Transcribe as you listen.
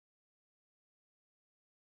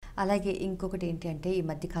అలాగే ఇంకొకటి ఏంటి అంటే ఈ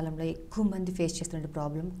మధ్య కాలంలో ఎక్కువ మంది ఫేస్ చేస్తున్న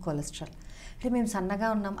ప్రాబ్లం కొలెస్ట్రాల్. అంటే మేము సన్నగా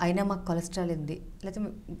ఉన్నాం అయినా మాకు కొలెస్ట్రాల్ ఉంది, లేకపోతే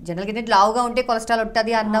జనరల్గా ఏంటంటే లావుగా ఉంటే కొలెస్ట్రాల్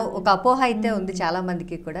ఉంటుంది అన్న ఒక అపోహ అయితే ఉంది చాలా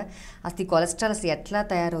మందికి కూడా. అసలు ఈ కొలెస్ట్రాల్ అసలు ఎట్లా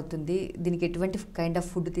తయారవుతుంది, దీనికి ఎటువంటి కైండ్ ఆఫ్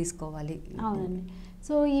ఫుడ్ తీసుకోవాలి? అవునండి.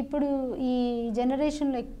 సో ఇప్పుడు ఈ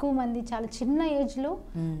జనరేషన్లో ఎక్కువ మంది చాలా చిన్న ఏజ్లో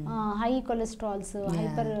హై కొలెస్ట్రాల్స్,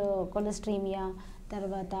 హైపర్ కొలెస్ట్రీమియా,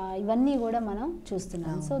 తర్వాత ఇవన్నీ కూడా మనం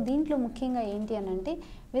చూస్తున్నాం. సో దీంట్లో ముఖ్యంగా ఏంటి అని అంటే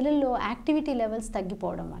వీళ్ళల్లో యాక్టివిటీ లెవెల్స్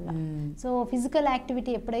తగ్గిపోవడం వల్ల. సో ఫిజికల్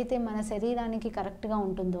యాక్టివిటీ ఎప్పుడైతే మన శరీరానికి కరెక్ట్గా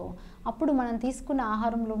ఉంటుందో అప్పుడు మనం తీసుకున్న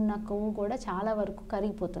ఆహారంలో ఉన్న కొవ్వు కూడా చాలా వరకు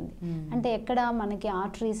కరిగిపోతుంది. అంటే ఎక్కడ మనకి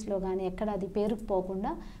ఆర్టరీస్లో కానీ ఎక్కడ అది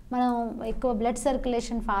పేరుకుపోకుండా మనం ఎక్కువ బ్లడ్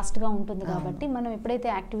సర్క్యులేషన్ ఫాస్ట్గా ఉంటుంది కాబట్టి మనం ఎప్పుడైతే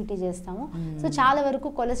యాక్టివిటీ చేస్తామో సో చాలా వరకు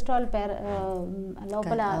కొలెస్ట్రాల్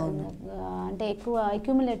లోపల అంటే ఎక్కువ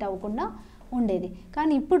అక్యుములేట్ అవ్వకుండా ఉండేది.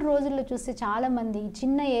 కానీ ఇప్పుడు రోజుల్లో చూస్తే చాలామంది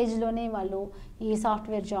చిన్న ఏజ్లోనే వాళ్ళు ఈ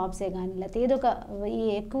సాఫ్ట్వేర్ జాబ్సే కానీ లేకపోతే ఏదో ఒక ఈ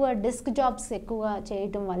ఎక్కువ డెస్క్ జాబ్స్ ఎక్కువగా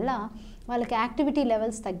చేయటం వల్ల వాళ్ళకి యాక్టివిటీ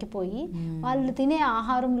లెవెల్స్ తగ్గిపోయి వాళ్ళు తినే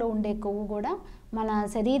ఆహారంలో ఉండే కొవ్వు కూడా మన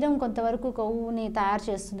శరీరం కొంతవరకు కొవ్వుని తయారు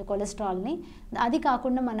చేస్తుంది, కొలెస్ట్రాల్ని. అది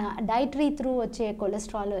కాకుండా మన డైటరీ త్రూ వచ్చే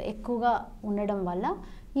కొలెస్ట్రాల్ ఎక్కువగా ఉండడం వల్ల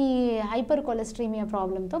ఈ హైపర్ కొలెస్ట్రీమియా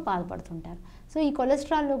ప్రాబ్లంతో బాధపడుతుంటారు. సో ఈ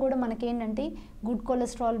కొలెస్ట్రాల్లో కూడా మనకేంటంటే గుడ్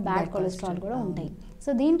కొలెస్ట్రాల్, బ్యాడ్ కొలెస్ట్రాల్ కూడా ఉంటాయి. సో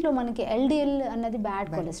దీంట్లో మనకి ఎల్డిఎల్ అన్నది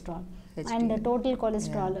bad cholesterol and total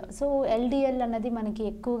cholesterol. So LDL అన్నది మనకి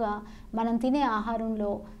ఎక్కువగా మనం తినే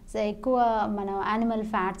ఆహారంలో ఎక్కువ మన యానిమల్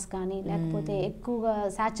ఫ్యాట్స్ కానీ లేకపోతే ఎక్కువగా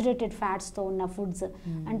సాచురేటెడ్ ఫ్యాట్స్తో ఉన్న ఫుడ్స్,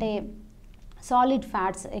 అంటే సాలిడ్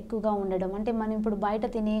ఫ్యాట్స్ ఎక్కువగా ఉండడం. అంటే మనం ఇప్పుడు బయట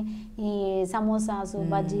తినే ఈ సమోసాస్,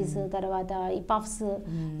 బజ్జీస్, తర్వాత ఈ పఫ్స్,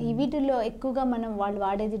 ఈ వీటిల్లో ఎక్కువగా వాళ్ళు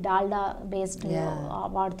వాడేది డాల్డా బేస్డ్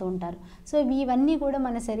వాడుతూ ఉంటారు. సో ఇవన్నీ కూడా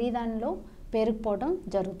మన శరీరంలో పేరుకుపోవడం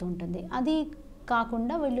జరుగుతుంటుంది. అది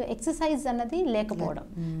కాకుండా వీళ్ళు ఎక్సర్సైజ్ అన్నది లేకపోవడం.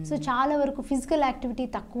 సో చాలా వరకు ఫిజికల్ యాక్టివిటీ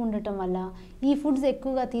తక్కువ ఉండటం వల్ల ఈ ఫుడ్స్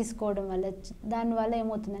ఎక్కువగా తీసుకోవడం వల్ల దానివల్ల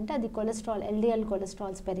ఏమవుతుందంటే అది కొలెస్ట్రాల్, ఎల్డిఎల్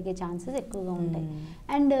కొలెస్ట్రాల్స్ పెరిగే ఛాన్సెస్ ఎక్కువగా ఉంటాయి.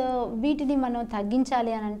 అండ్ వీటిని మనం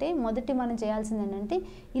తగ్గించాలి అని అంటే మొదటి మనం చేయాల్సింది ఏంటంటే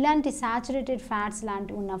ఇలాంటి సాచురేటెడ్ ఫ్యాట్స్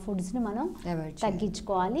లాంటివి ఉన్న ఫుడ్స్ని మనం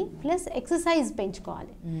తగ్గించుకోవాలి, ప్లస్ ఎక్సర్సైజ్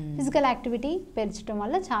పెంచుకోవాలి. ఫిజికల్ యాక్టివిటీ పెంచడం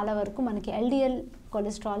వల్ల చాలా వరకు మనకి ఎల్డిఎల్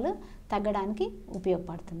కొలెస్ట్రాల్ తగ్గడానికి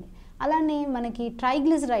ఉపయోగపడుతుంది. అలానే మనకి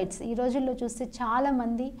ట్రైగ్లిజరైడ్స్ ఈ రోజుల్లో చూస్తే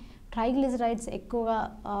చాలామంది ట్రైగ్లిజరైడ్స్ ఎక్కువగా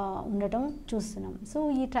ఉండటం చూస్తున్నాం. సో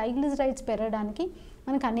ఈ ట్రైగ్లిజరైడ్స్ పెరగడానికి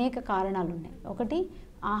మనకు అనేక కారణాలు ఉన్నాయి. ఒకటి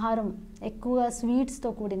ఆహారం, ఎక్కువగా స్వీట్స్తో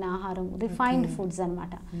కూడిన ఆహారం, రిఫైన్డ్ ఫుడ్స్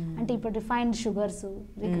అనమాట. అంటే ఇప్పుడు రిఫైన్డ్ షుగర్స్,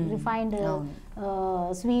 రిఫైన్డ్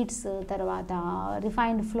స్వీట్స్, తర్వాత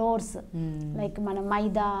రిఫైన్డ్ ఫ్లోర్స్ లైక్ మన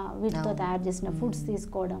మైదా వీటితో తయారు చేసిన ఫుడ్స్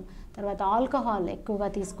తీసుకోవడం, తర్వాత ఆల్కహాల్ ఎక్కువగా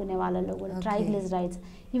తీసుకునే వాళ్ళలో కూడా ట్రైగ్లిజరైడ్స్.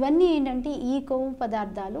 ఇవన్నీ ఏంటంటే ఈ కొవ్వు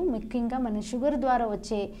పదార్థాలు ముఖ్యంగా మన షుగర్ ద్వారా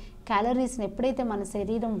వచ్చే క్యాలరీస్ని ఎప్పుడైతే మన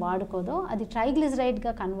శరీరం వాడుకోదో అది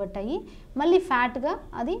ట్రైగ్లిజరైడ్గా కన్వర్ట్ అయ్యి మళ్ళీ ఫ్యాట్గా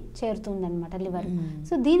అది చేరుతుందనమాట లివర్.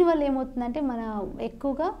 సో దీనివల్ల ఏమవుతుందంటే మన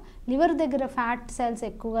ఎక్కువగా లివర్ దగ్గర ఫ్యాట్ సెల్స్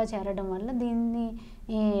ఎక్కువగా చేరడం వల్ల దీన్ని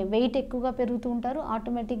వెయిట్ ఎక్కువగా పెరుగుతూ ఉంటారు,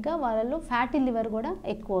 ఆటోమేటిక్గా వాళ్ళలో ఫ్యాటీ లివర్ కూడా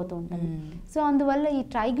ఎక్కువ అవుతూ ఉంటుంది. సో అందువల్ల ఈ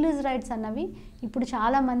ట్రైగ్లిజరైడ్స్ అన్నవి ఇప్పుడు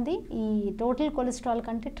చాలామంది ఈ టోటల్ కొలెస్ట్రాల్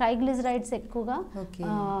కంటే ట్రైగ్లిజరైడ్స్ ఎక్కువగా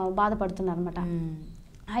బాధపడుతున్నారు అనమాట,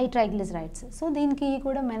 హై ట్రైగ్లిజరైడ్స్. సో దీనికి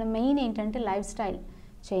కూడా మన మెయిన్ ఏంటంటే లైఫ్ స్టైల్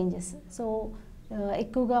చేంజెస్. సో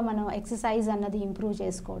ఎక్కువగా మనం ఎక్సర్సైజ్ అన్నది ఇంప్రూవ్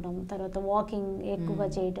చేసుకోవడం, తర్వాత వాకింగ్ ఎక్కువగా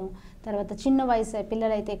చేయడం, తర్వాత చిన్న వయసు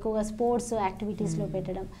పిల్లలైతే ఎక్కువగా స్పోర్ట్స్ యాక్టివిటీస్లో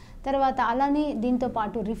పెట్టడం, తర్వాత అలానే దీంతో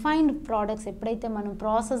పాటు రిఫైన్డ్ ప్రోడక్ట్స్ ఎప్పుడైతే మనం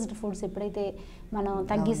ప్రాసెస్డ్ ఫుడ్స్ ఎప్పుడైతే మనం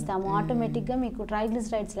తగ్గిస్తామో ఆటోమేటిక్గా మీకు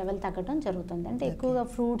ట్రైగ్లిజరైడ్స్ లెవెల్ తగ్గడం జరుగుతుంది. అంటే ఎక్కువగా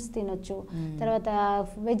ఫ్రూట్స్ తినొచ్చు, తర్వాత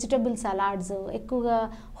వెజిటబుల్ సలాడ్స్, ఎక్కువగా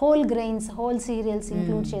whole grains, whole serials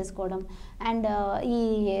include చేసుకోవడం, అండ్ ఈ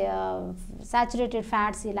సాచురేటెడ్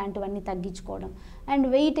ఫ్యాట్స్ ఇలాంటివన్నీ తగ్గించుకోవడం. అండ్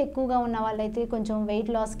వెయిట్ ఎక్కువగా ఉన్న వాళ్ళైతే కొంచెం వెయిట్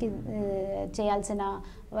లాస్కి చేయాల్సిన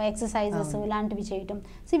ఎక్సర్సైజెస్ ఇలాంటివి చేయటం.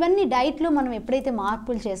 సో ఇవన్నీ డైట్లో మనం ఎప్పుడైతే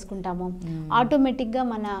మార్పులు చేసుకుంటామో ఆటోమేటిక్గా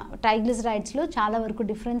మన ట్రైగ్లిజరైడ్స్లో చాలా వరకు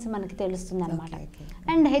డిఫరెన్స్ మనకి తెలుస్తుంది అనమాట.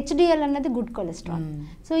 అండ్ హెచ్డిఎల్ అన్నది గుడ్ కొలెస్ట్రాల్.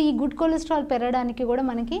 సో ఈ గుడ్ కొలెస్ట్రాల్ పెరగడానికి కూడా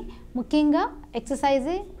మనకి ముఖ్యంగా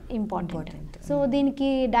ఎక్సర్సైజే ఇంపార్టెంట్. సో దీనికి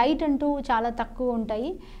డైట్ అంటూ చాలా తక్కువ ఉంటాయి,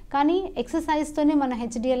 కానీ ఎక్సర్సైజ్తోనే మన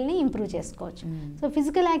హెచ్డిఎల్ని ఇంప్రూవ్ చేసుకోవచ్చు. సో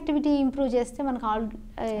ఫిజికల్ యాక్టివిటీ ఇంప్రూవ్ చేస్తే మనకు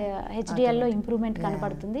హెచ్డిఎల్లో ఇంప్రూవ్మెంట్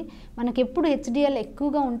కనపడుతుంది. మనకి ఎప్పుడు హెచ్డిఎల్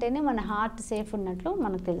ఎక్కువగా ఉంటేనే మన హార్ట్ సేఫ్ ఉన్నట్లు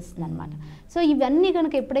మనకు తెలుస్తుంది అనమాట. సో ఇవన్నీ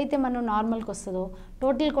కనుక ఎప్పుడైతే మనం నార్మల్కి వస్తుందో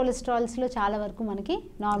టోటల్ కొలెస్ట్రాల్స్లో చాలా వరకు మనకి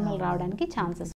నార్మల్ రావడానికి ఛాన్సెస్